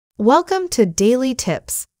Welcome to Daily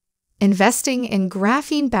Tips. Investing in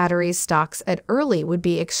graphene batteries stocks at early would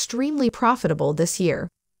be extremely profitable this year.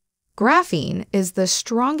 Graphene is the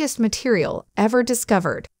strongest material ever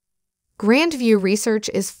discovered. Grandview Research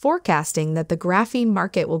is forecasting that the graphene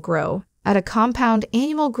market will grow at a compound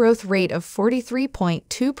annual growth rate of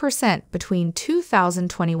 43.2% between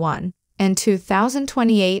 2021 and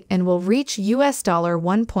 2028 and will reach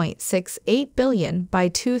 $1.68 billion by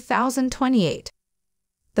 2028.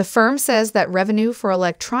 The firm says that revenue for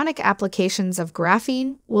electronic applications of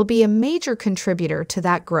graphene will be a major contributor to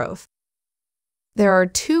that growth. There are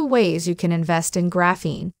two ways you can invest in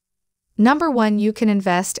graphene. Number one, you can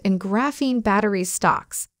invest in graphene battery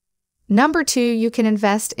stocks. Number two, you can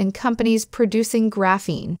invest in companies producing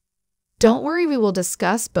graphene. Don't worry, we will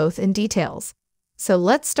discuss both in details. So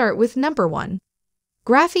let's start with number one.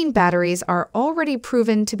 Graphene batteries are already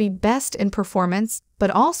proven to be best in performance, but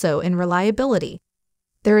also in reliability.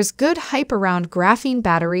 There is good hype around graphene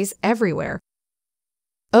batteries everywhere.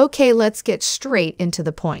 Okay, let's get straight into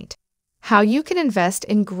the point. How you can invest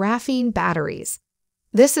in graphene batteries.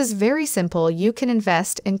 This is very simple. You can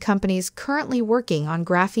invest in companies currently working on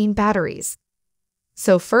graphene batteries.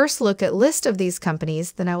 So first look at list of these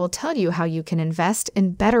companies, then I will tell you how you can invest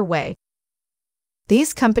in better way.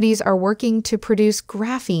 These companies are working to produce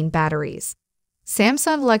graphene batteries.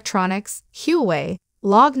 Samsung Electronics, Huawei,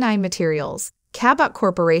 Log9 Materials, Cabot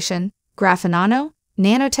Corporation, Grafenano,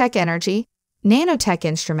 Nanotech Energy, Nanotech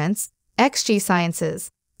Instruments, XG Sciences,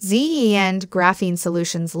 ZE and Graphene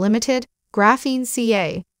Solutions Limited, Graphene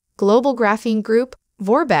CA, Global Graphene Group,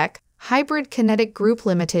 Vorbeck, Hybrid Kinetic Group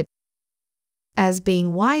Limited. As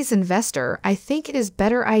being wise investor, I think it is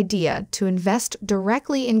better idea to invest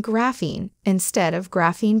directly in graphene instead of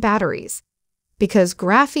graphene batteries, because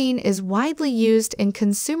graphene is widely used in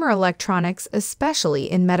consumer electronics, especially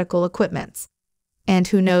in medical equipments. And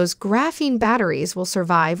who knows, graphene batteries will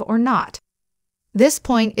survive or not. This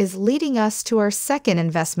point is leading us to our second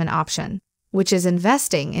investment option, which is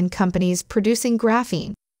investing in companies producing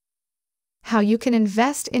graphene. How you can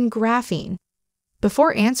invest in graphene.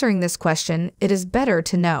 Before answering this question, it is better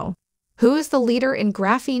to know who is the leader in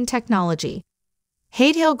graphene technology.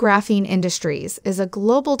 Haydale Graphene Industries is a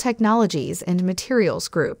global technologies and materials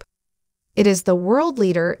group. It is the world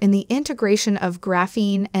leader in the integration of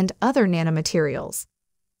graphene and other nanomaterials.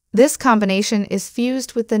 This combination is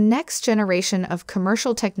fused with the next generation of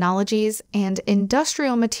commercial technologies and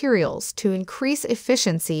industrial materials to increase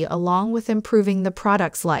efficiency along with improving the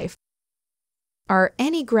product's life. Are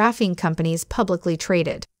any graphene companies publicly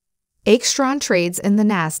traded? Extron trades in the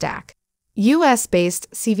Nasdaq. US-based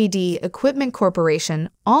CVD Equipment Corporation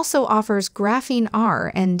also offers graphene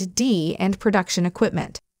R&D and production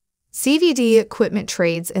equipment. CVD Equipment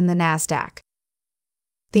trades in the Nasdaq.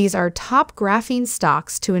 These are top graphene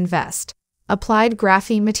stocks to invest. Applied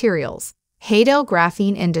Graphene Materials, Haydale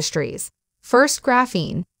Graphene Industries, First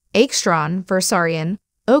Graphene, Extron, Versarion.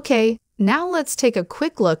 Okay, now let's take a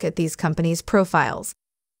quick look at these companies' profiles.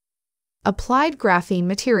 Applied Graphene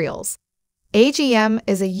Materials. AGM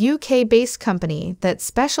is a UK-based company that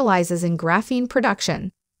specializes in graphene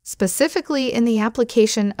production, specifically in the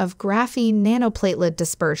application of graphene nanoplatelet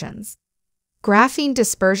dispersions. Graphene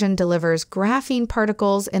dispersion delivers graphene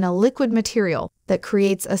particles in a liquid material that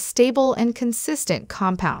creates a stable and consistent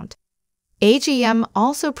compound. AGM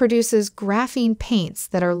also produces graphene paints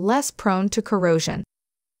that are less prone to corrosion.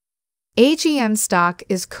 AGM stock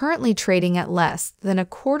is currently trading at less than a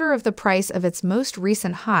quarter of the price of its most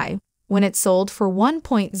recent high when it sold for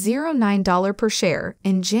 $1.09 per share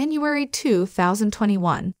in January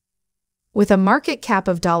 2021. With a market cap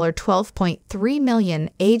of $12.3 million,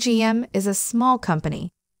 AGM is a small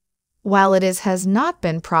company. While it has not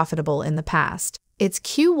been profitable in the past, its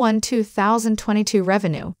Q1 2022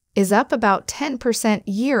 revenue is up about 10%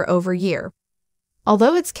 year over year.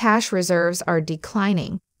 Although its cash reserves are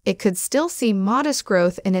declining, it could still see modest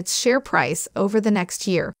growth in its share price over the next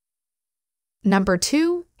year. Number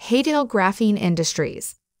 2. Haydale Graphene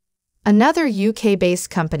Industries. Another UK-based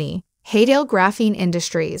company, Haydale Graphene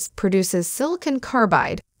Industries produces silicon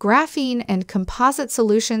carbide, graphene, and composite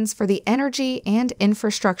solutions for the energy and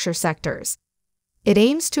infrastructure sectors. It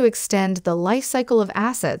aims to extend the life cycle of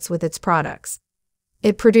assets with its products.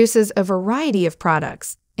 It produces a variety of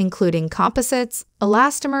products, including composites,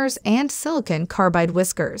 elastomers, and silicon carbide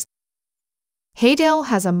whiskers. Haydale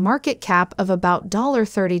has a market cap of about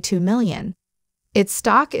 $32 million. Its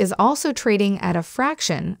stock is also trading at a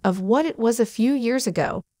fraction of what it was a few years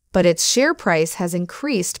ago, but its share price has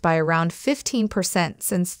increased by around 15%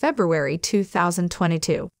 since February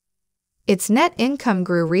 2022. Its net income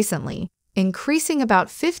grew recently, increasing about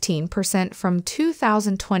 15% from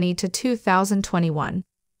 2020 to 2021.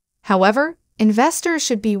 However, investors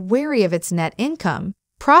should be wary of its net income,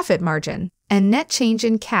 profit margin, and net change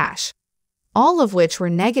in cash, all of which were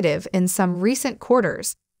negative in some recent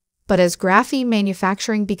quarters. But as graphene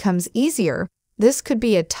manufacturing becomes easier, this could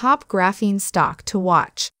be a top graphene stock to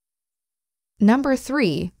watch. Number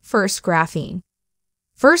 3. First Graphene.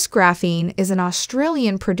 First Graphene is an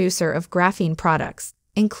Australian producer of graphene products,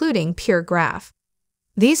 including pure graph.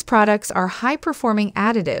 These products are high-performing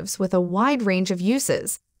additives with a wide range of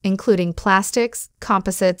uses, including plastics,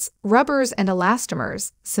 composites, rubbers and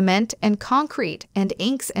elastomers, cement and concrete, and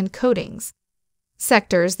inks and coatings.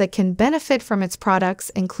 Sectors that can benefit from its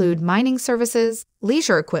products include mining services,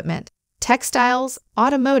 leisure equipment, textiles,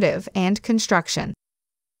 automotive, and construction.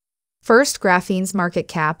 First Graphene's market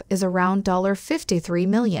cap is around $53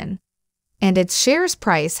 million, and its shares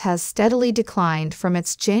price has steadily declined from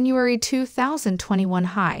its January 2021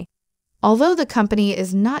 high. Although the company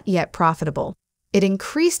is not yet profitable, it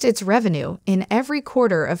increased its revenue in every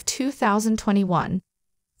quarter of 2021.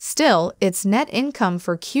 Still, its net income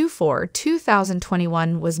for Q4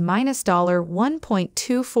 2021 was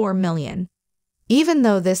 -$1.24 million. Even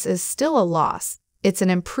though this is still a loss, it's an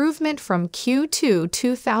improvement from Q2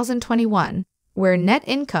 2021, where net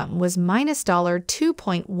income was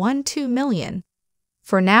 -$2.12 million.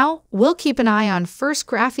 For now, we'll keep an eye on First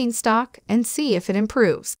Graphene stock and see if it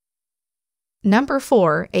improves. Number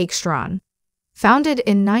 4. Aixtron. Founded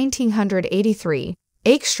in 1983,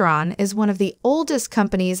 Aixtron is one of the oldest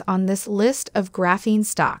companies on this list of graphene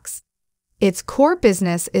stocks. Its core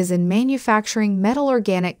business is in manufacturing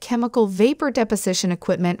metal-organic chemical vapor deposition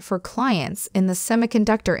equipment for clients in the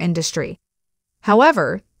semiconductor industry.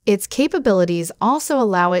 However, its capabilities also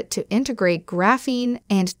allow it to integrate graphene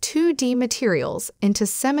and 2D materials into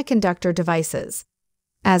semiconductor devices.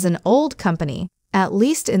 As an old company, at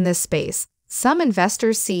least in this space, some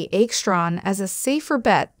investors see Aixtron as a safer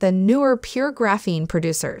bet than newer pure graphene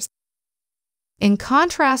producers. In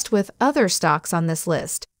contrast with other stocks on this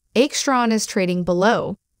list, Aixtron is trading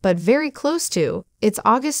below, but very close to, its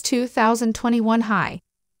August 2021 high.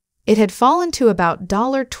 It had fallen to about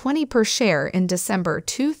 $20 per share in December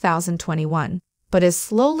 2021, but is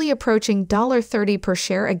slowly approaching $30 per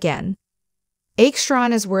share again.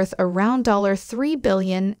 Aixtron is worth around $3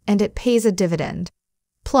 billion and it pays a dividend.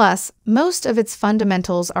 Plus, most of its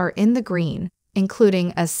fundamentals are in the green,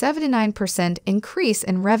 including a 79% increase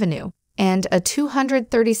in revenue and a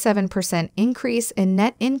 237% increase in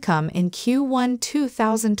net income in Q1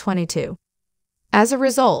 2022. As a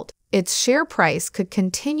result, its share price could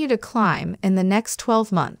continue to climb in the next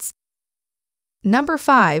 12 months. Number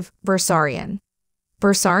 5. Versarion.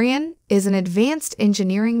 Versarion is an advanced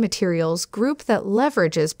engineering materials group that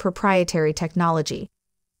leverages proprietary technology.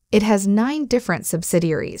 It has 9 different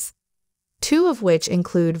subsidiaries, 2 of which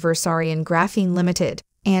include Versarion Graphene Limited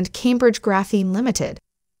and Cambridge Graphene Limited.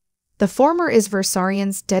 The former is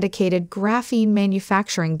Versarion's dedicated graphene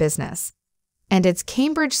manufacturing business, and its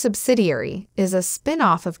Cambridge subsidiary is a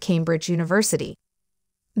spin-off of Cambridge University.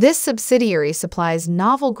 This subsidiary supplies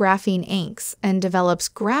novel graphene inks and develops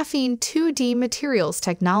graphene 2D materials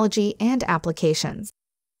technology and applications.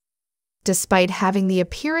 Despite having the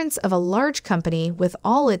appearance of a large company with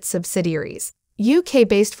all its subsidiaries,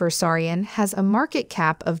 UK-based Versarion has a market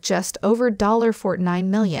cap of just over $49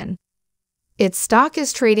 million. Its stock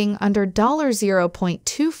is trading under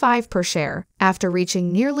 $0.25 per share after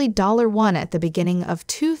reaching nearly $1 at the beginning of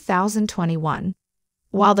 2021.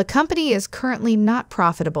 While the company is currently not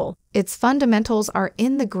profitable, its fundamentals are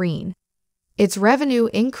in the green. Its revenue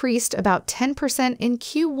increased about 10% in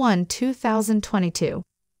Q1 2022.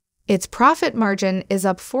 Its profit margin is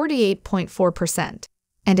up 48.4%,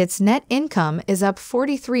 and its net income is up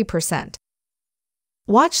 43%.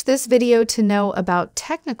 Watch this video to know about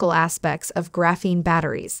technical aspects of graphene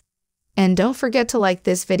batteries. And don't forget to like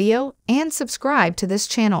this video and subscribe to this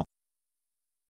channel.